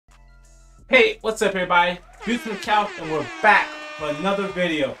Hey, what's up, everybody? Juice from the couch, and we're back for another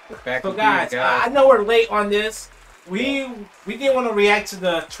video. So, guys, I know we're late on this. We didn't want to react to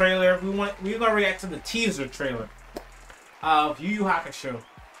the trailer. We were gonna react to the teaser trailer of Yu Yu Hakusho.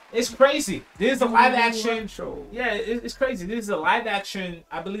 It's crazy. This is a live action show. Yeah, it's crazy. This is a live action.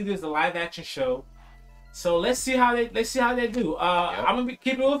 I believe this is a live action show. So let's see how they do. I'm gonna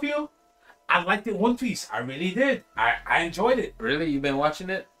keep it with you. I liked it One Piece. I really did. I enjoyed it. Really? You've been watching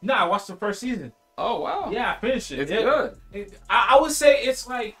it? No, I watched the first season. Oh wow. Yeah, I finished it. It's good. I would say it's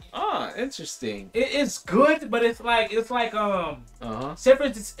like interesting. It's good, but it's like say for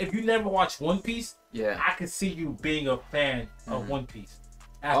instance, if you never watched One Piece, yeah, I could see you being a fan of One Piece.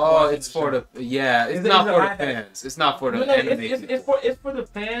 Oh, it's for the it's not for the fans. It's not for the anime. It's for the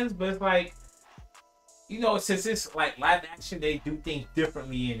fans, but it's like, you know, since it's like live action, they do things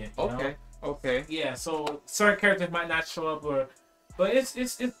differently in it. Okay. Okay. Yeah, so certain characters might not show up, but it's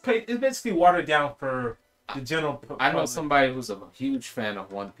basically watered down for the general public. I know somebody who's a huge fan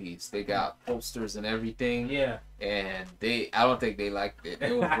of One Piece. They got posters and everything. Yeah. And I don't think they liked it.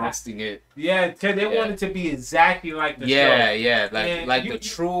 They were roasting it. Yeah, because they wanted to be exactly like the show. Yeah, like the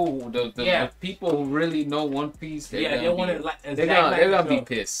people who really know One Piece. They want it like they're gonna be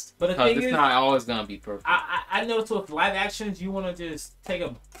pissed. But the thing is, it's not always gonna be perfect. I noticed with live actions, you want to just take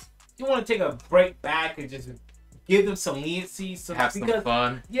a break back and just give them some leniency, have some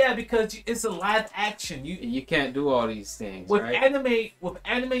fun. Yeah, because it's a live action. You can't do all these things. With right?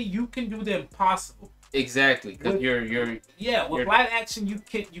 anime, you can do the impossible. Exactly, because with live action you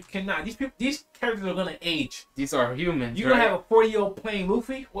cannot. These characters are gonna age. These are humans. You're gonna have a 40-year-old playing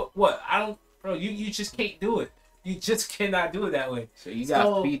Luffy. What? I don't, bro. You just can't do it. You just cannot do it that way. So you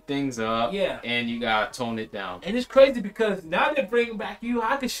gotta speed things up. Yeah, and you gotta tone it down. And it's crazy because now they're bringing back Yu Yu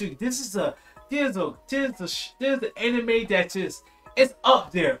Hakusho. There's an anime that it's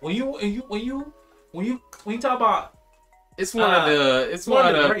up there. When you talk about, it's one of the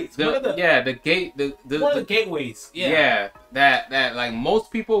gateways. Yeah, that like most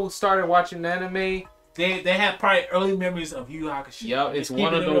people who started watching anime, they have probably early memories of Yu Yu Hakusho. Yeah, it's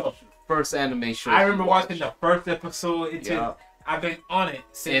one of those first anime shows. I remember watching the first episode. I've been on it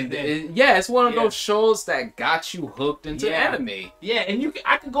since then. It's one of those shows that got you hooked into anime. Yeah, and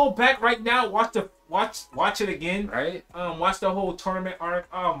I can go back right now, watch it again. Right. Watch the whole tournament arc.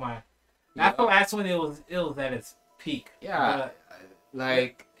 Oh my! After last one, it was at its peak. Yeah.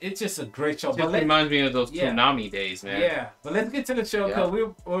 Like it's just a great show. It just reminds me of those Toonami days, man. Yeah, but let's get to the show because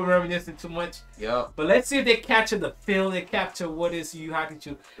we're reminiscing too much. Yeah. But let's see if they capture the feel. They capture what is Yu Yu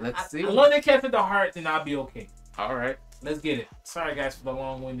Hakusho. Let's see. As long as they capture the heart, then I'll be okay. All right. Let's get it. Sorry guys for the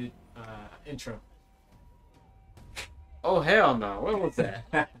long-winded intro. Oh hell no! What was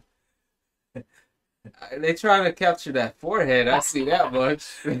that? They trying to capture that forehead. I see that much.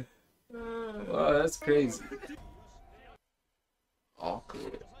 Oh, that's crazy. Oh,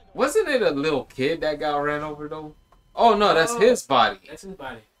 good. Wasn't it a little kid that got ran over though? Oh no, that's his body. That's his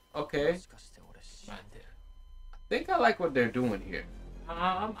body. Okay. I think I like what they're doing here.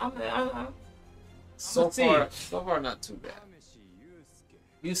 So far, not too bad.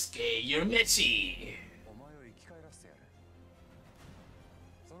 Yusuke, you're Michi.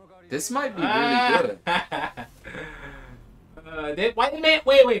 This might be really good.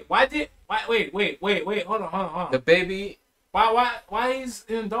 Wait, hold on. The baby. Why he's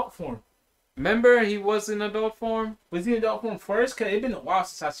in adult form? Remember, he was in adult form. Was he in adult form first? Cause it's been a while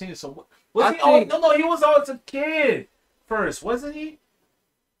since I've seen it. So was he? No, he was always a kid first, wasn't he?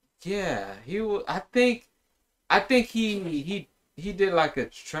 Yeah, he was. I think he did like a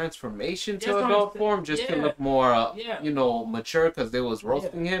transformation to adult form just to look more, mature because they was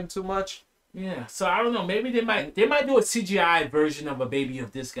roasting him too much. Yeah, so I don't know. Maybe they might do a CGI version of a baby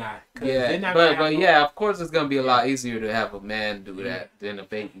of this guy. Yeah, but yeah, of course it's gonna be a lot easier to have a man do that than a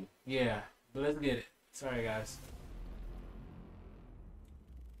baby. Yeah, but let's get it. Sorry, guys.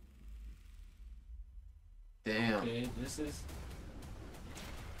 Damn. Okay, this is.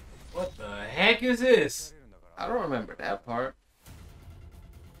 What the heck is this? I don't remember that part.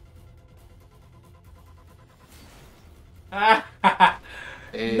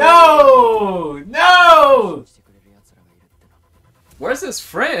 Hey. No! Where's his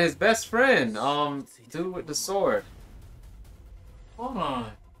friend? His best friend? Dude with the sword. Hold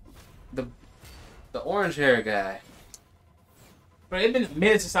on. The orange hair guy. But it's been a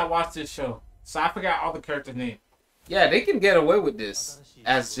minute since I watched this show, so I forgot all the characters' names. Yeah, they can get away with this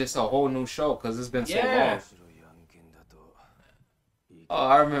as just a whole new show because it's been so long. Oh,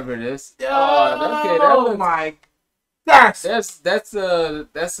 I remember this. Oh my That's I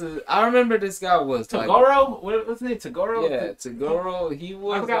remember this guy was Toguro. What's his name? Toguro. Yeah, Toguro. He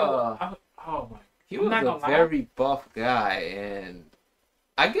was. Oh my. He was a very buff guy, and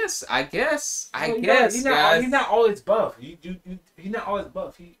I guess, he's not always buff. He's not always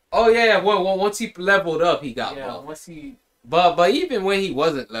buff. Oh yeah, well, once he leveled up, he got buff. Once he. But even when he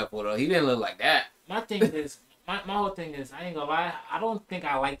wasn't leveled up, he didn't look like that. My thing is, my whole thing is, I ain't gonna lie. I don't think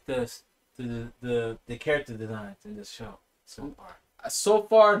I like the character designs in this show so far. So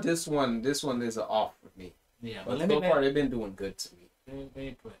far, this one is an off for me. Yeah, but so far they've been doing good to me. Let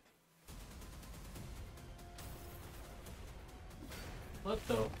me put. What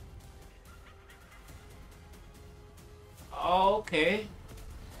the? Okay.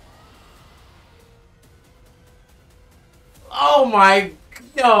 Oh my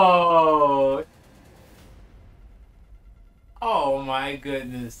no! Oh my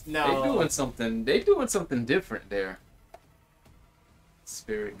goodness! No. They doing something different there.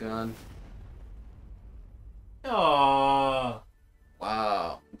 Spirit gun. Oh.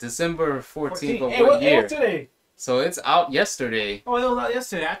 Wow. December 14th of hey, what year? Today? So it's out yesterday. Oh, it was out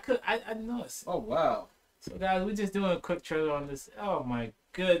yesterday. I noticed. Oh wow. So guys, we're just doing a quick trailer on this. Oh my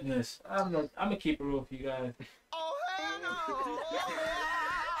goodness. I'm gonna keep it real with you guys. Oh hell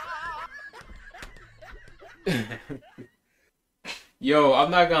no. Yo,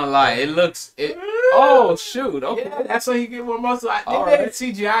 I'm not gonna lie. It looks oh shoot. Okay. Yeah, that's why you get more muscle. They made it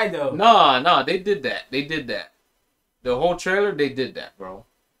CGI though. No, they did that. The whole trailer, they did that, bro.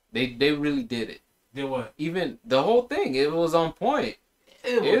 They really did it. Did what? Even the whole thing, it was on point.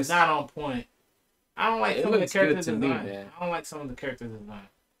 It was not on point. I don't like some of the character design. I don't like some of the character design.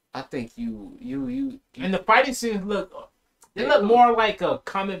 I think you and the fighting scenes look more like a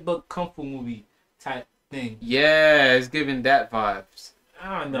comic book kung fu movie type thing. Yeah, it's giving that vibes.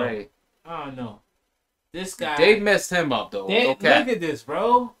 I don't know. Right. I don't know. This guy. They messed him up though. Look at this,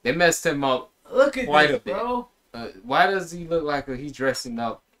 bro. They messed him up. Look at this, bro. Why does he look like he's dressing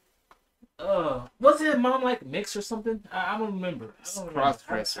up? Was his mom like mixed or something? I don't remember. I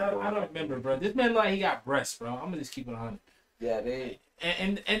don't remember, bro. This man like he got breasts, bro. I'm gonna just keep it on. Yeah, they.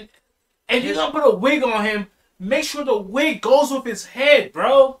 And you're gonna put a wig on him. Make sure the wig goes with his head,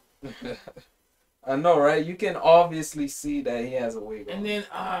 bro. I know, right? You can obviously see that he has a wig on. And then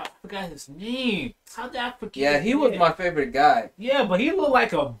I forgot his name. How did I forget? Yeah, he was my favorite guy. Yeah, but he looked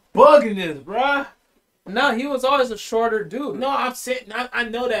like a bug in this, bro. No, he was always a shorter dude. No, I'm saying I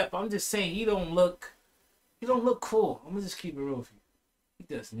know that, but I'm just saying he don't look cool. I'm gonna just keep it real with you.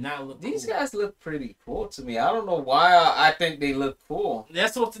 He does not look. These guys look pretty cool to me. I don't know why I think they look cool.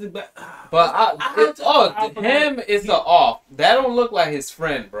 That's what to the back. But him is the off. That don't look like his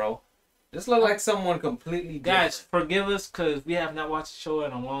friend, bro. This look like someone completely different. Guys, forgive us because we have not watched the show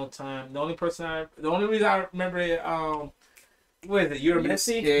in a long time. The only reason I remember it, what is it?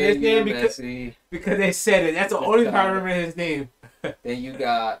 Messi? His name because they said it. That's the only reason I remember his name. Then you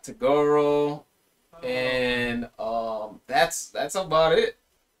got Tagoro, and that's about it.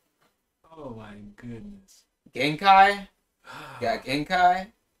 Oh my goodness. Genkai, got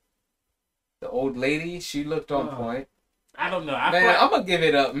Genkai. The old lady, she looked on point. I don't know. I'm gonna give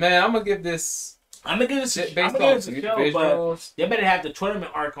it up, man. I'm gonna give this a show, but they better have the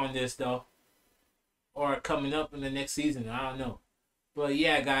tournament arc on this though, or coming up in the next season. I don't know, but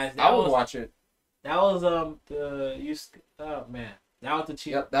yeah, guys, I would watch it. That was that was the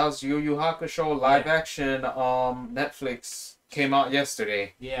cheap. Yep, that was Yu Yu Hakusho live action. Netflix came out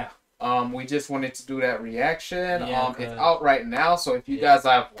yesterday. Yeah. We just wanted to do that reaction. Yeah, it's out right now, so if you guys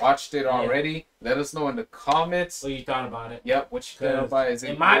have watched it already, let us know in the comments what you thought about it. Yep, what you thought about it. Is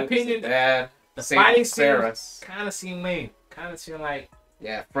it in my opinion, bad? The fighting scenes kind of seem lame. Kind of seem like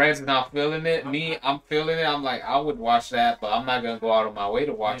Fred's not feeling it. I'm feeling it. I'm like, I would watch that, but I'm not gonna go out of my way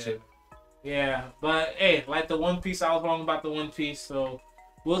to watch it. Yeah, but hey, like the One Piece, I was wrong about the One Piece, so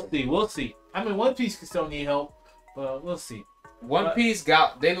we'll see. I mean, One Piece can still need help, but we'll see. One Piece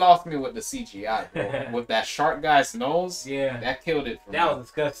they lost me with the CGI, bro. With that shark guy's nose. Yeah. That killed it for me. That was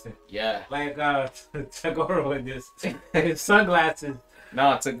disgusting. Yeah. Like Tagoro in this. His sunglasses.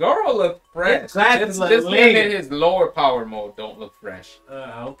 Nah, Tagoro look fresh. Glasses just in his lower power mode don't look fresh.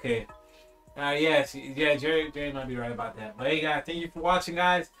 Okay. Jerry might be right about that. But hey guys, thank you for watching,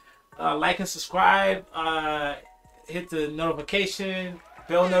 guys. Like and subscribe. Hit the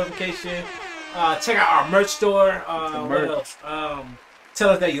bell notification. Check out our merch store. What else? Tell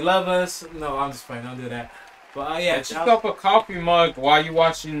us that you love us. No, I'm just playing. Don't do that. But pick up a coffee mug while you're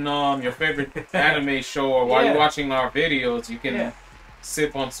watching your favorite anime show, or while you're watching our videos. You can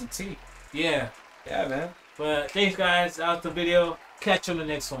sip on some tea. Yeah, man. But thanks, guys. That was the video. Catch you on the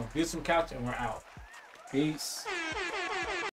next one. View some couch, and we're out. Peace.